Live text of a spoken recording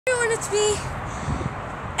it's me,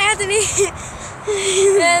 Anthony,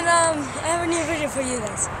 and I have a new video for you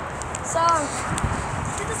guys. So,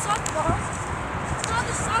 did the soccer ball. It's called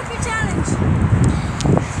the soccer challenge.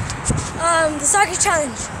 The soccer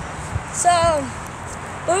challenge. So,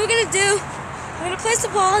 what we're gonna do, we're gonna place the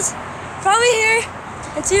balls probably here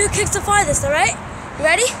and see who kicks the farthest, alright? You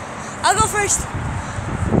ready? I'll go first.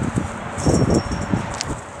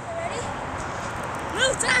 Ready?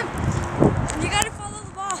 Move, time! And you gotta follow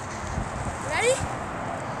the ball. Ready?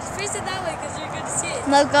 Just face it that way because you're good to see it.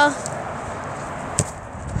 No, go.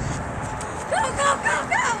 Go, go, go,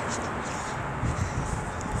 go!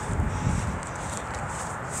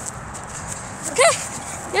 Okay,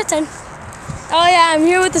 your turn. Oh yeah, I'm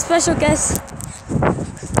here with a special guest.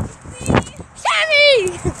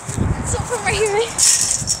 Sammmy! So from right here, right?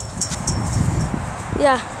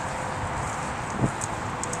 Yeah.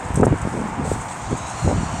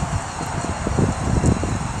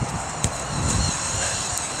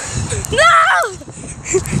 No!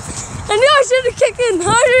 I knew I should have kicked in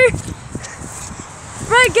harder.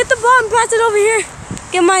 Right, get the ball and pass it over here.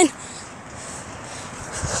 Get mine.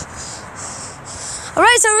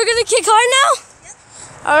 Alright, so we're gonna kick hard now? Yep.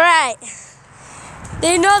 Alright.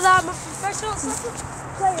 They know that I'm a professional soccer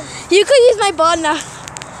player. You could use my ball now.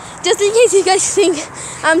 Just in case you guys think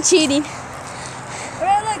I'm cheating.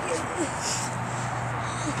 Alright, look.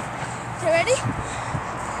 Okay, ready?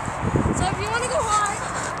 So if you want to go hard,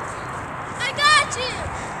 I got you.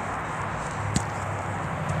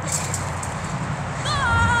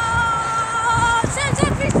 Oh! Sam,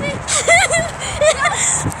 fix me.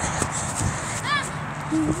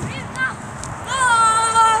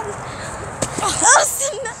 Oh,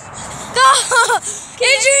 snap. Go!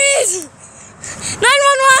 Injuries!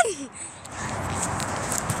 911!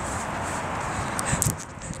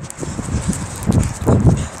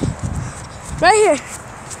 Right here.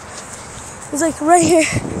 It's like right here.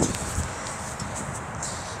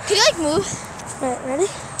 Can you like move? Right, ready?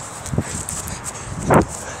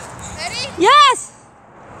 Ready? Yes!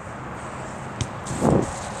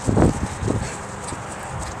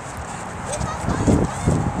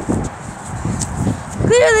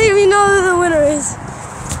 Clearly we know who the winner is.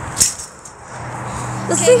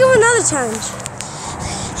 Let's think of another challenge.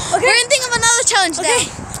 Okay. We're gonna think of another challenge Okay,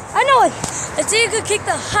 now. I know it. Let's see who could kick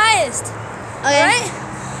the highest. Okay. Alright?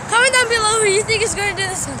 Comment down below who you think is going to do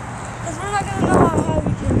this one. Because we're not going to know how high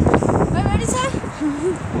we can. Alright, ready, Sam?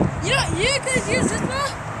 You could use this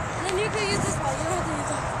ball, and then you could use this ball. You don't have to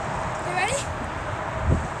use that. Okay, ready?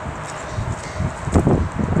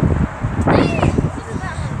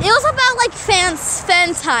 It was about like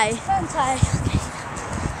fence high. Fence high.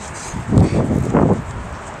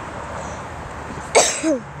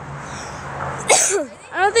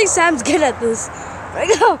 I don't think Sam's good at this. Right,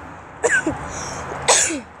 go.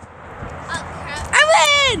 I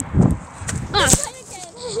win!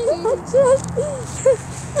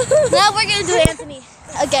 Now we're gonna do Anthony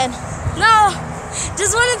again. No,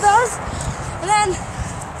 just one of those, and then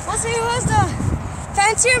we'll see who has the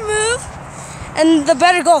fancier move and the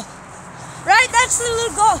better goal. Right? That's the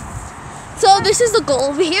little goal. So this is the goal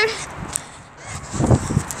over here.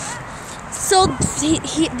 So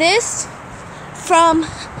this from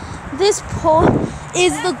this pole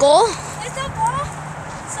is the goal. Is the ball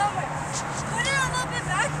somewhere? Put it a little bit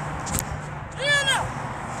back. No.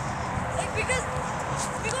 Like, because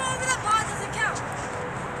if you go over that ball, it doesn't count.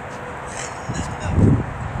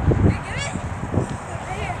 Okay, get it?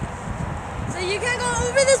 Right here. So you can go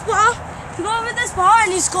over this ball. If you go over this ball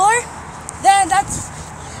and you score, then that's...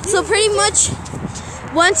 So pretty much,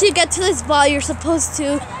 once you get to this ball, you're supposed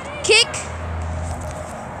to kick.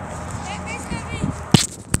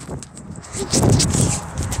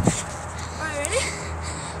 Alright, ready?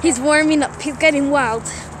 He's warming up. He's getting wild.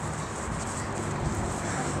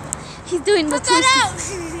 He's doing the Put that out!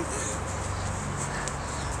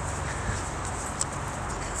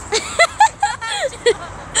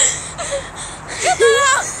 Get that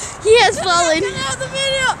out! He has fallen. Get out of the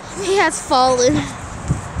video! He has fallen.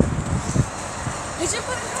 You should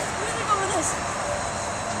put music over this.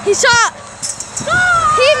 He shot. Goal!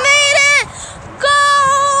 He made it.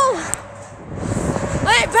 Goal!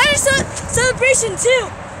 Wait, better celebration too.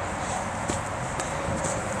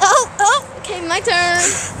 Oh, okay, my turn.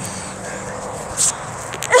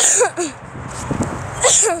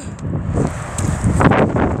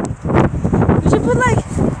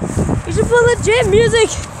 We should put legit music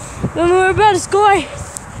when we're about to score.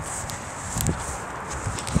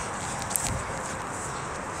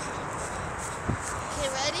 Okay,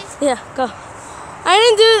 ready? Yeah, go. I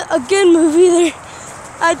didn't do a good move either.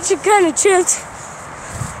 I kind of tripped.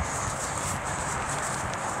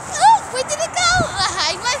 Oh!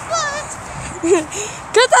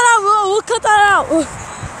 Cut that out, we'll cut that out.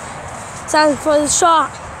 Sam, for the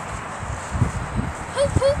shot.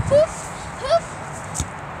 Hoop, hoop, hoop, hoop.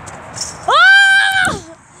 Ah!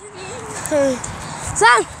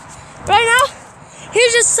 Sam, right now,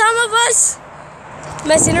 here's just some of us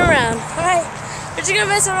messing around. Alright, we're just gonna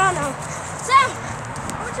mess around now. Sam,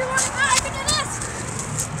 what you want? I can do this.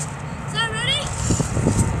 Sam, ready?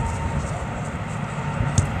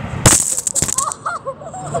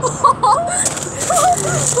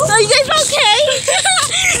 Are you guys okay?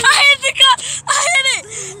 I hit the cut. I hit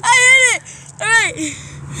it. Alright.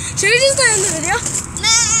 Should we just end the video?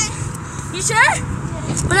 Nah. You sure?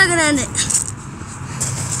 We're not gonna end it.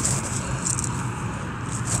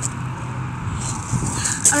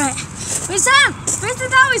 Alright. Wait, Sam! Face it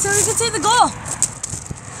that way so we can see the goal.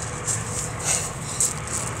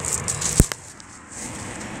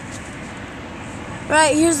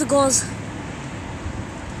 Right, here's the goals.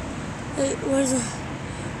 Wait,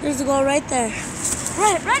 there's the goal right there.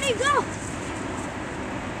 Right, ready, go!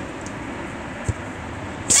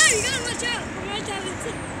 Sam, you gotta watch out. I'm right down.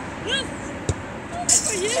 Move!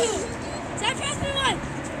 For you! Sam, pass me one!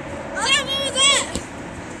 Sam, what was that?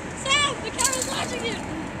 Sam, the camera's watching you!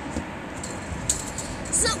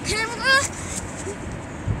 So, camera.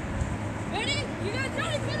 Ready? You guys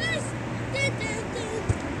ready for this?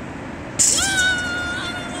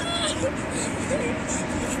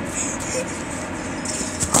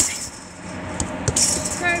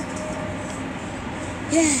 Okay.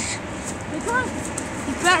 Yeah. Because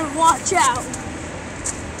you better watch out.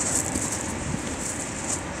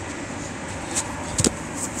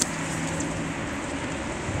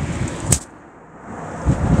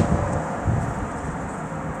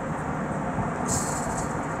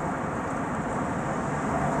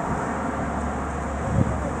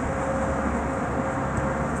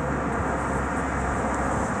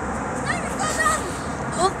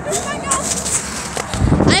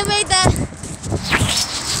 I made that.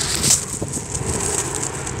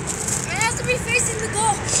 It has to be facing the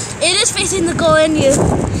goal. It is facing the goal in you.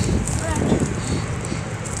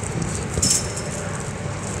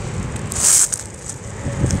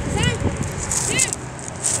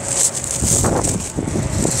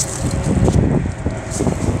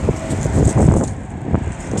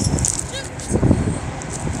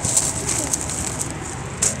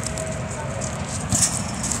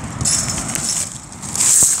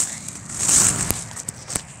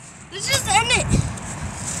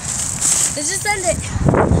 Let's just end it.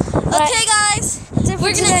 Okay, guys.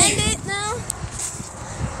 We're gonna end it now.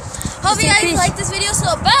 Hope you guys like this video,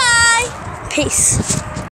 so bye. Peace.